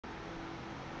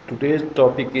Today's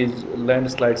topic is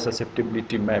landslide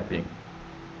susceptibility mapping,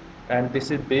 and this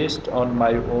is based on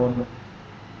my own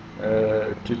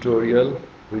tutorial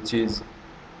which is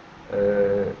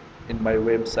in my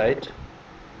website,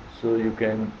 so you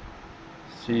can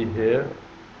see here,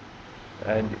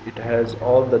 and it has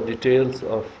all the details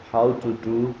of how to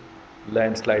do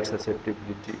landslide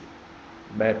susceptibility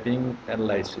mapping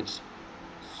analysis.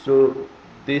 So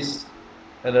this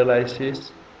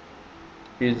analysis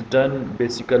is done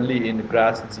basically in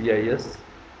Grass GIS,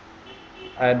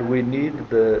 and we need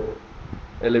the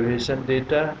elevation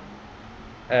data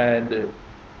and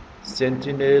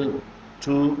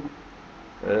Sentinel-2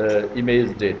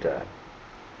 image data.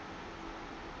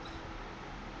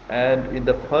 And in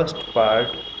the first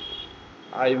part,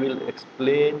 I will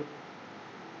explain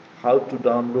how to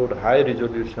download high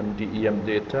resolution DEM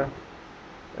data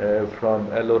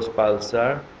from LOS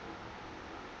Pulsar,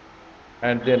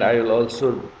 and then I will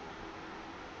also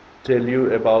tell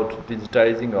you about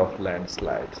digitizing of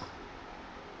landslides.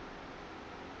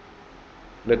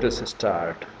 Let us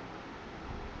start.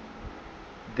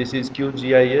 This is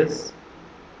QGIS,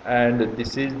 and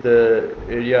this is the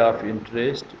area of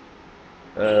interest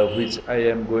which I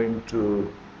am going to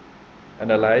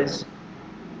analyze,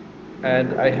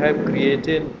 and I have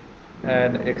created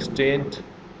an extent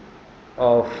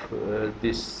of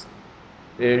this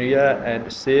area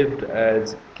and saved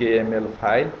as KML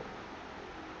file.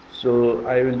 So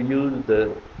I will use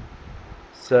the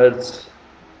search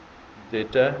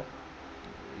data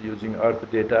using Earth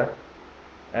data,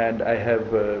 and I have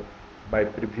my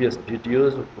previous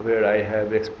videos where I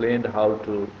have explained how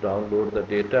to download the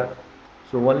data.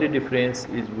 So only difference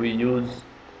is we use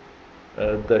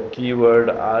the keyword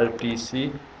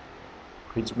RTC,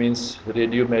 which means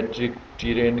radiometric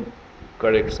terrain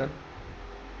correction,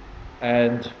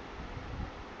 and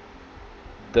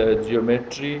the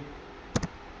geometry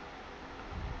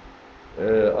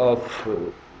of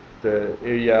the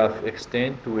area of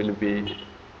extent will be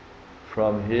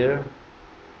from here.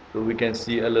 So we can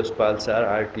see LS Pulsar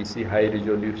RTC high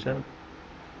resolution,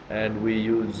 and we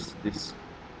use this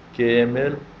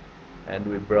KML and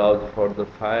we browse for the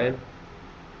file,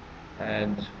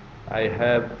 and I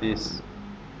have this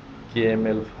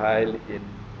KML file in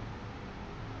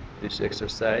this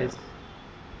exercise.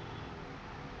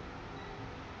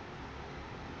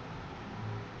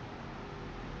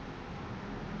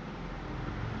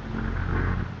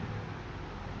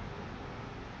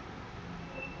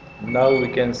 Now we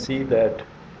can see that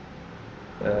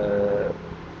the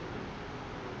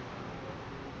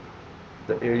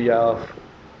area of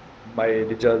my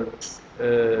result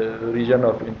region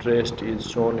of interest is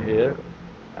shown here,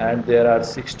 and there are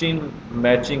 16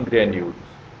 matching granules.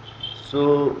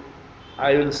 So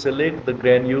I will select the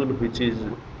granule which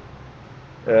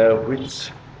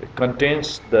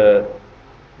contains the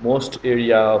most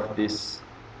area of this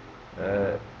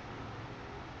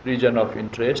region of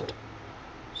interest.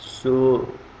 So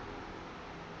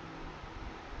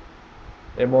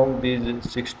among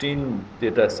these 16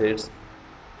 data sets,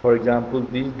 for example,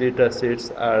 these data sets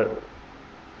are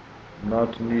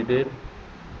not needed,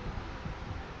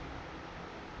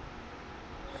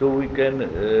 so we can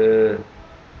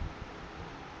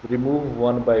remove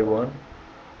one by one,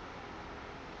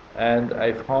 and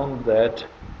I found that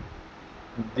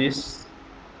this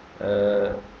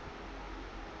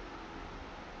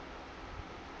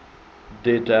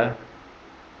data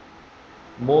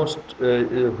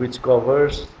which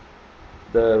covers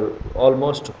the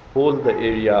almost whole the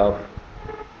area of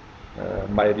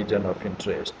my region of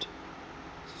interest.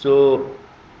 So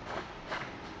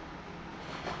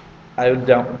I will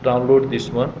download this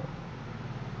one,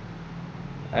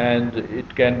 and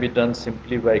it can be done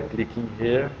simply by clicking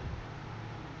here,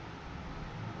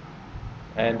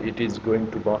 and it is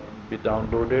going to be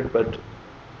downloaded, but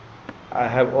I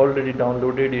have already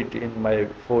downloaded it in my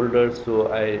folder,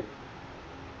 so I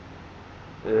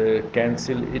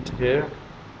cancel it here,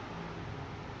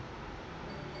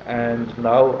 and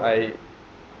now I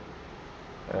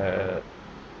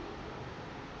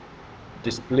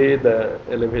display the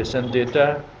elevation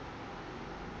data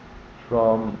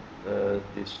from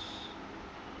this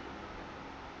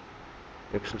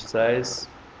exercise.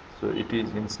 So it is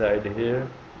inside here.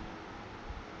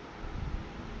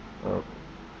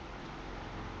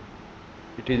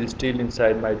 It is still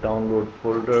inside my download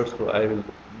folder, so I will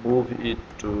move it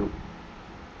to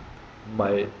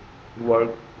my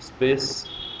workspace,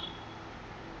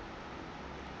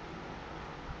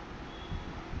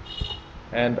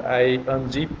 and I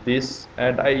unzip this,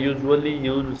 and I usually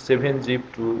use 7-zip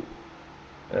to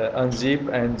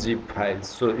unzip and zip files.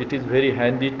 So it is very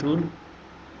handy tool,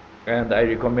 and I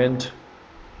recommend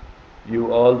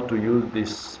you all to use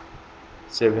this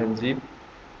 7-zip.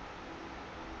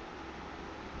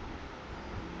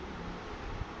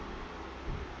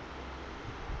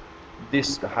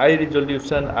 This high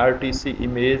resolution RTC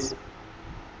image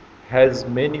has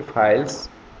many files.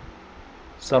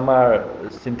 Some are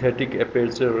synthetic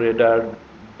aperture radar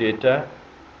data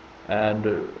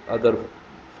and other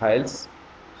files.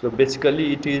 So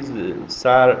basically it is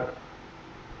SAR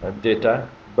data,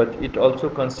 but it also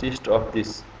consists of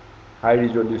this high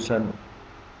resolution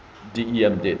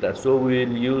DEM data. So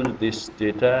we'll use this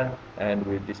data and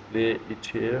we'll display it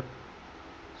here.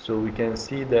 So we can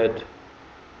see that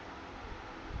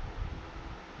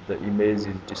the image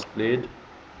is displayed.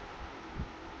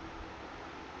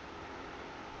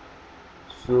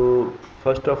 So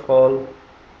first of all,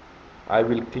 I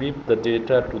will clip the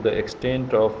data to the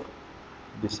extent of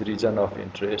this region of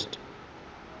interest.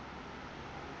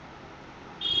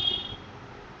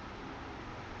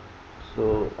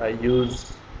 So I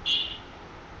use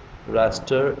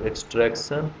raster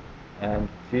extraction and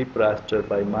flip raster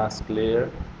by mask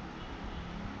layer,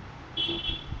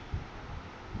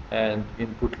 and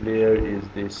input layer is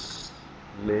this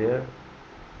layer,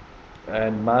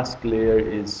 and mask layer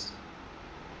is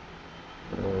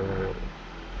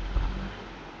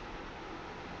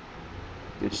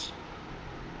this.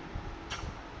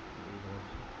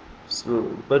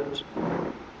 So, but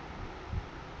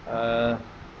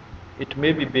it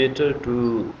may be better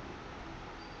to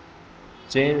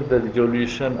change the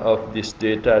resolution of this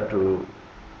data to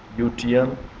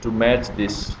UTM to match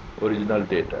this original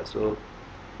data. So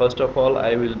first of all,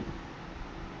 I will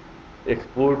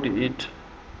export it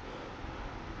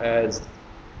as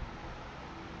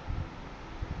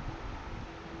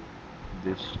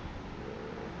this.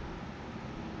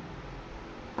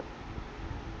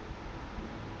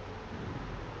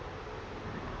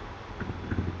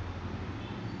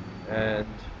 And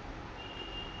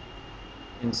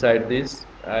inside this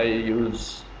I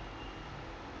use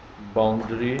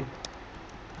boundary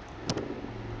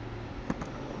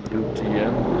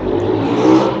UTM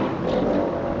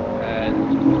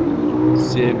and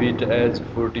save it as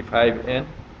 45N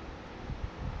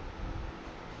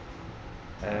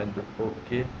and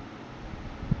OK.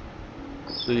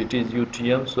 So it is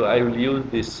UTM, so I will use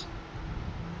this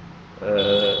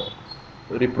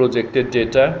reprojected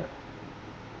data.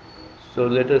 So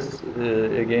let us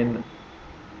again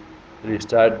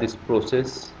restart this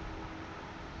process.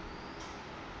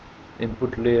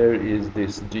 Input layer is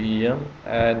this DEM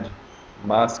and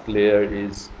mask layer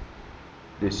is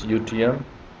this UTM.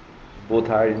 Both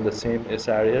are in the same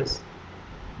SRS,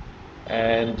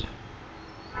 and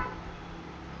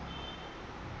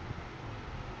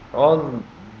all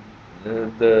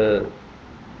the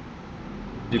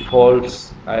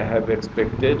defaults I have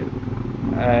expected,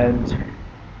 and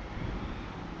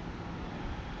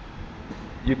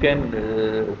you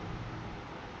can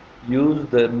use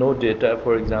the no data,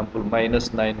 for example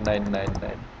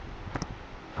 -9999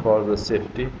 for the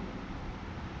safety.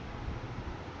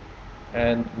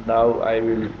 And now I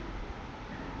will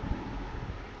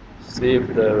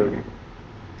save the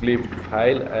clipped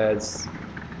file as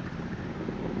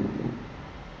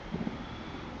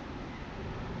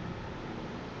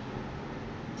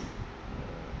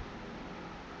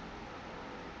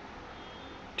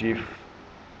TIFF.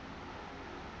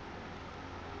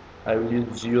 I will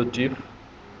use GeoTIFF.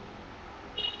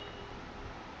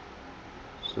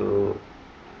 So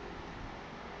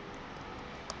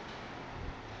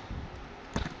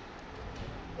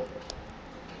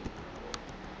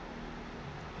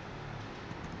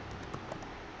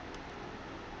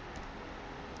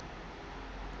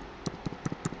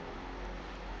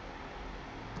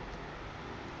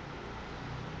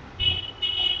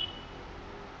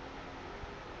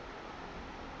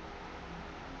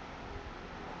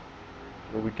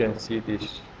we can see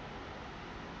this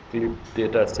clip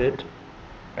data set,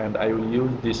 and I will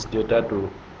use this data to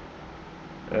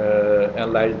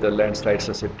analyze the landslide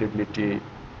susceptibility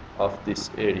of this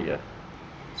area.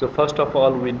 So first of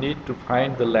all, we need to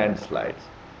find the landslides.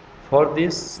 For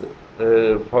this,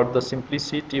 for the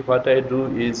simplicity, what I do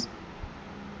is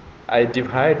I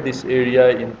divide this area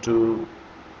into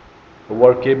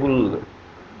workable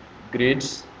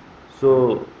grids.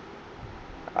 So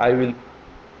I will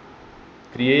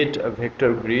create a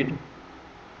vector grid,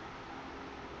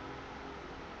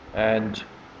 and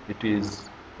it is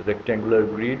rectangular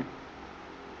grid.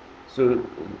 So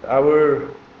our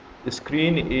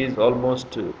screen is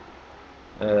almost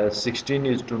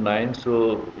 16:9.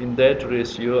 So in that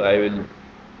ratio I will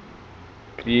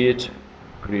create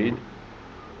grid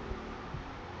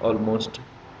almost.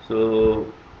 So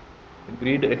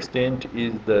grid extent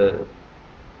is the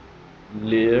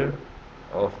layer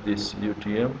of this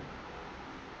UTM,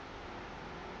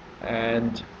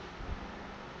 and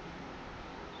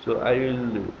so I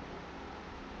will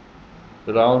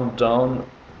round down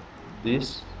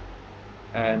this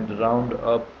and round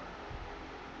up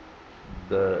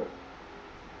the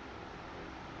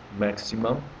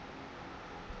maximum.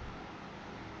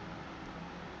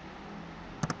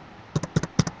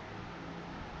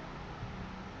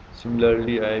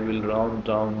 Similarly, I will round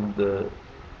down the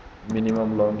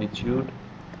minimum longitude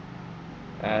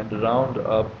and round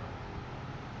up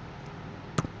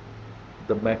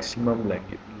the maximum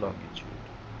longitude.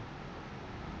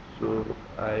 So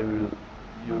I will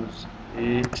use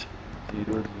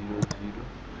 8000,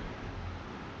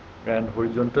 and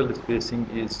horizontal spacing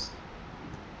is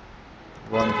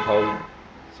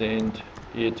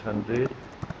 1800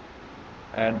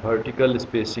 and vertical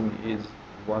spacing is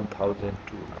 1200.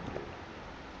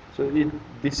 So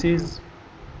this is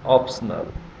optional,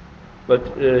 but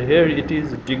here it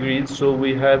is degrees, so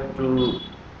we have to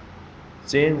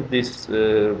change this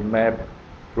map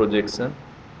projection.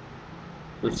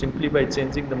 So simply by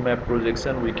changing the map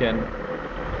projection we can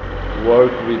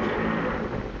work with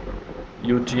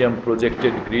UTM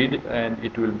projected grid, and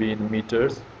it will be in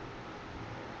meters.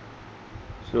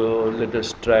 So let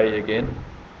us try again.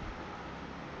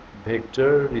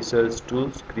 Vector, research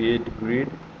tools, create grid,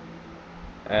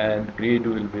 and grid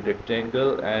will be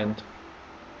rectangle, and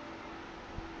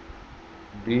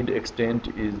grid extent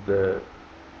is the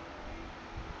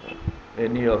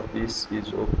any of this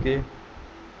is okay,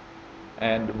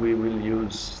 and we will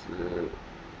use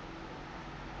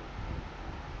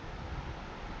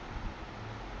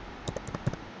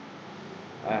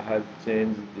I have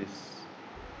changed this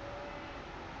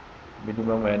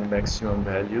minimum and maximum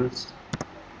values.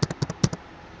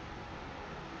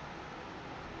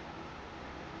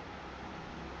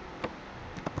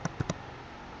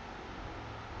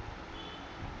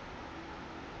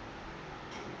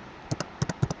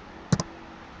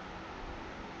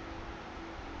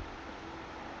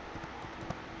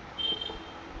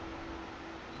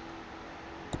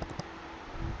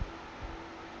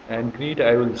 And grid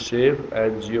I will save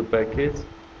as geo package,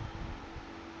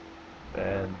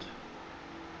 and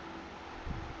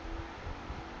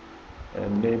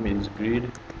name is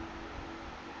grid.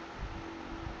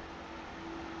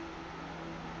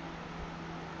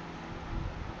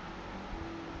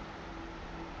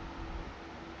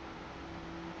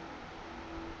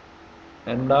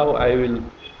 And now I will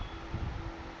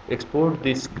export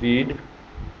this grid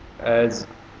as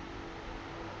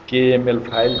KML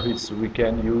file, which we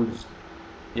can use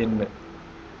in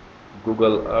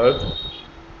Google Earth.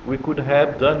 We could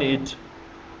have done it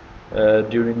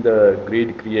during the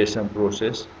grid creation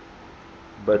process,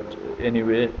 but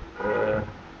anyway,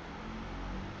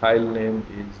 file name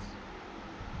is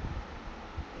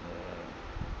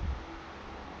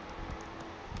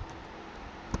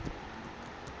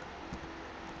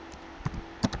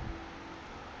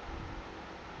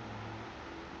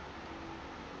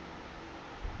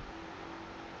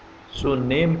so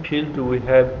name field we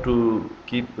have to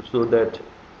keep so that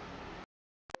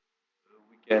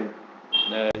we can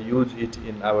use it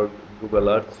in our Google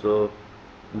Earth. So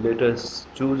let us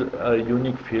choose a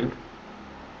unique field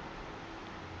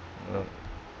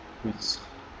which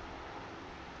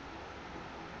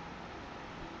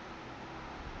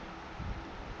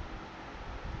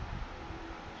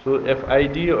so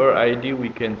FID or ID we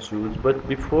can choose, but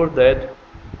before that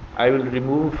I will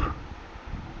remove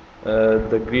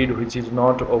the grid which is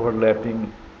not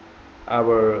overlapping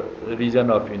our region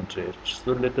of interest.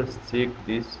 So let us check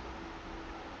this.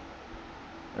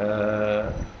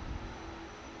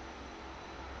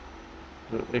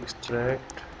 To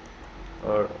extract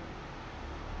or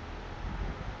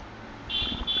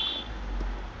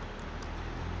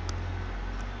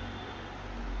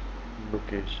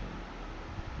location.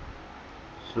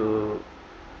 So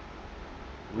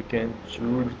we can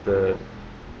choose the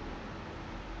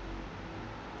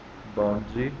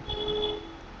boundary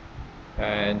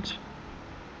and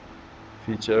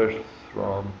features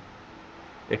from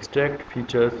extract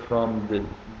features from the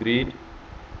grid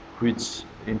which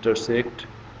intersect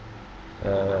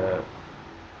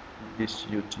this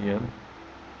UTM,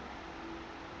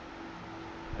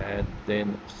 and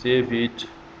then save it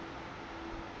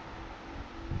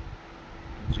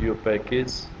geo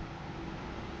package.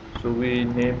 So we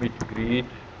name it grid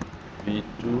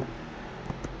v2.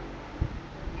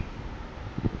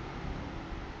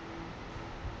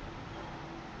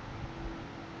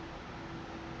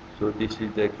 So this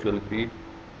is the actual grid,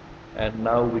 and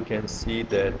now we can see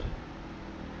that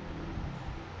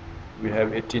We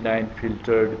have 89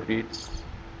 filtered grids,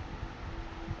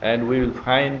 and we will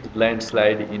find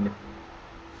landslide in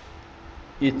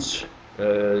each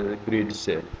grid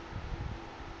cell.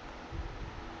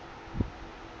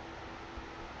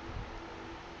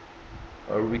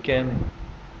 Or we can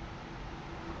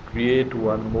create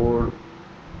one more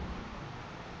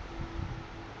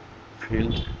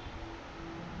field,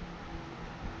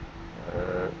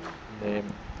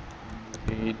 name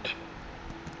grid,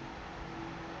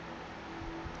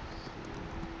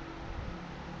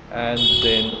 and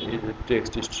then a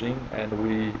text string, and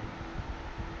we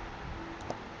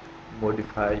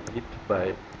modify it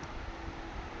by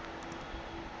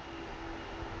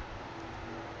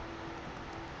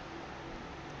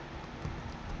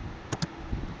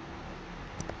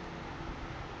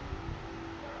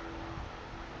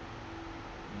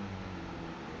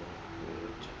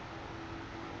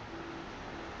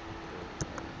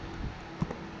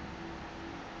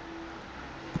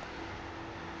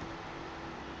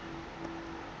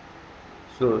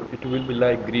so it will be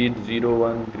like grid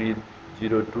 01, grid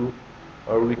 02,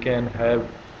 or we can have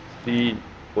 3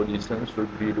 positions, so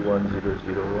grid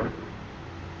 1001.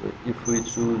 So if we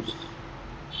choose,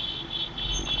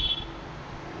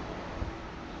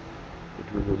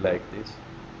 it will be like this.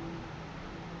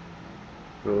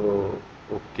 So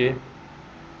OK,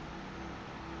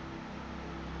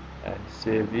 and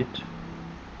save it.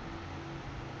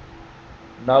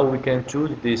 Now we can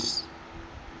choose this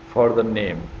for the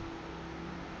name.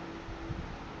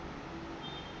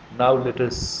 Now let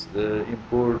us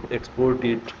export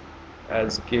it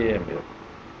as KML.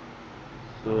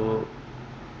 So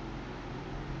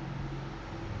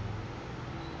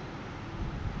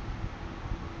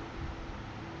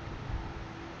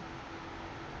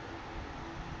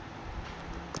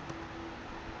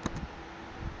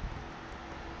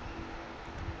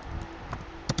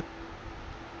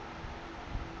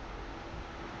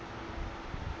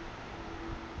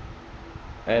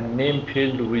and name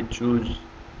field we choose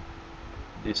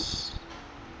this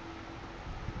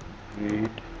grid.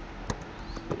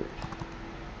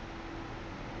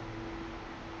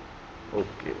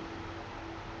 Okay,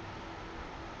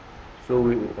 so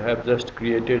we have just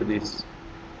created this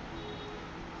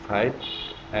file,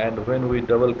 and when we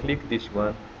double click this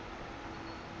one,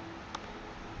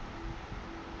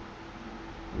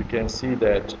 we can see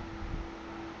that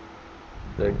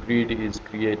the grid is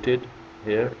created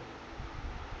here.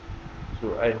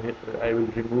 So I will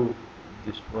remove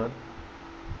this one.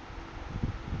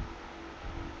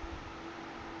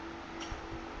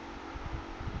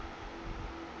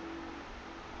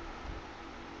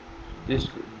 This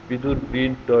vidur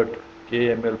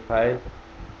grid.kml file,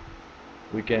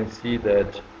 we can see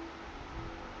that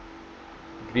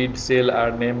grid cell are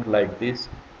named like this.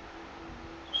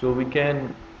 So we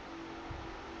can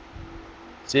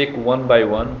check one by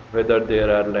one whether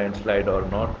there are landslide or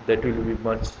not. That will be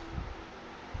much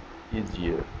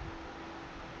easier.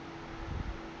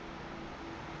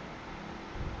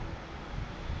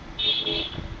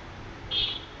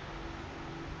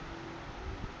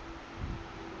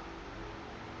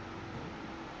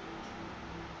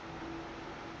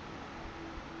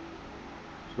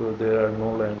 So there are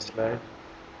no landslides.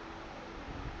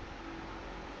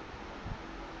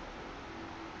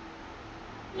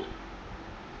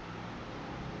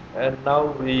 And now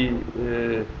we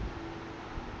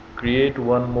create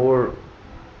one more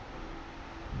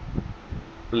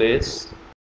place.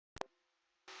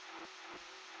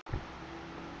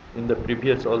 In the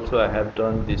previous also I have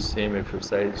done this same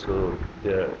exercise, so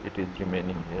there it is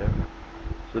remaining here.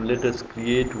 So let us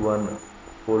create one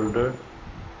folder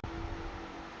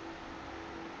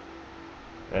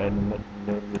and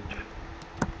name it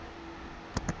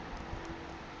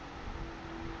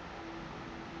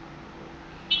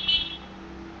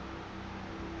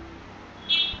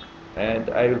and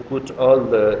I will put all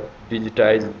the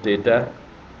digitized data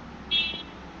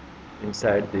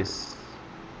inside this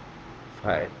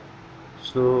file.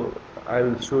 So I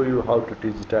will show you how to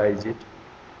digitize it.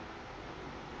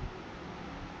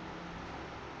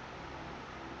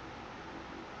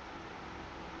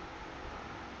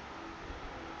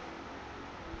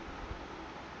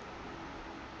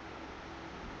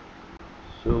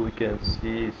 So we can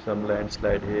see some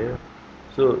landslide here.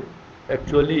 So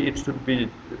actually it should be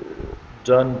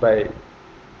done by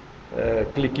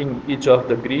clicking each of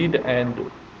the grid,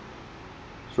 and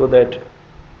so that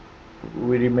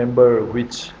we remember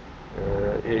which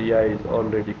area is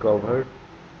already covered.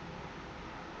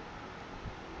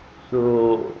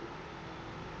 So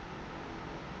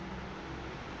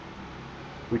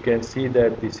we can see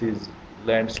that this is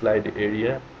landslide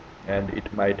area, and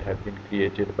it might have been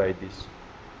created by this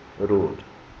road.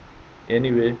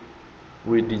 Anyway,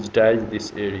 we digitize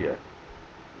this area,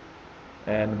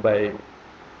 and by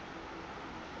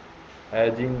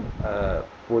adding a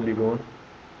polygon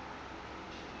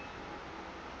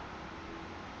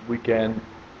we can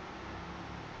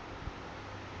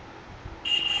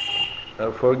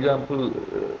for example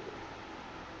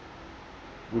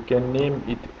we can name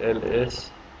it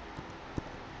LS1,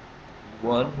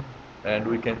 and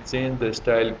we can change the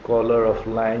style color of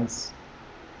lines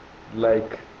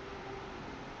like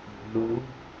blue,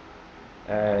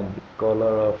 and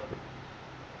color of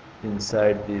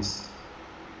inside this,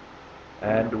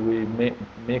 and we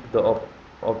make the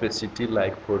opacity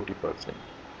like 40%,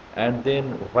 and then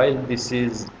while this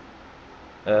is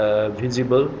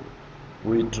visible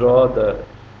we draw the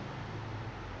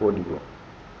polygon,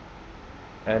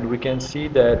 and we can see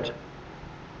that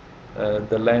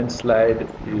the landslide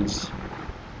is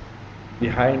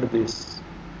behind this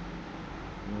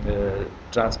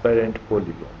transparent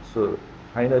polygon. So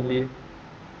finally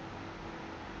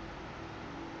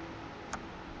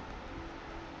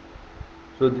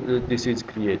this is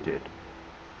created.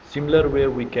 Similar way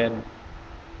we can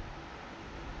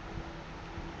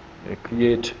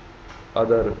create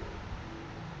other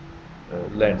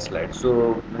landslides.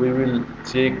 So we will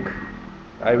check,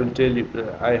 I will tell you,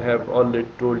 I have already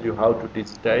told you how to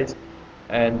digitize,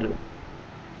 and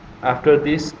after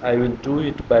this I will do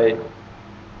it by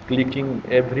clicking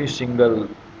every single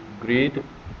grid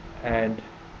and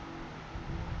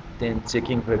then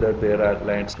checking whether there are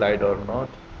landslide or not.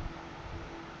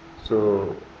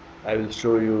 So I will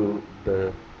show you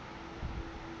the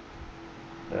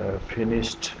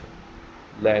finished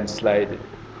landslide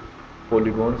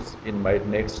polygons in my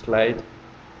next slide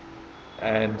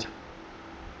and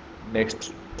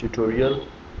next tutorial,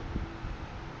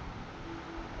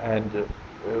 and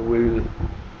we will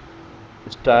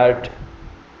start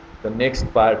the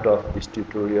next part of this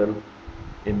tutorial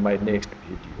in my next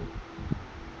video.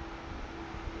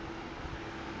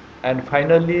 And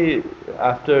finally,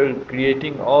 after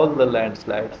creating all the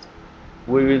landslides,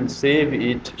 we will save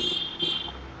it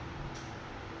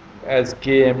as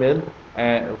KML,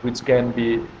 which can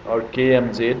be, or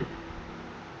KMZ,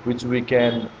 which we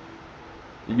can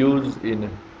use in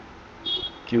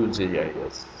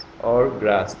QGIS or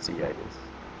Grass GIS.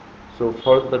 So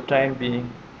for the time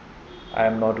being, I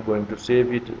am not going to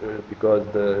save it because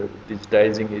the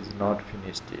digitizing is not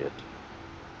finished yet.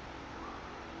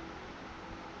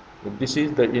 This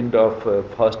is the end of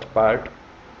first part,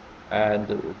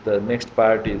 and the next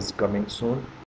part is coming soon.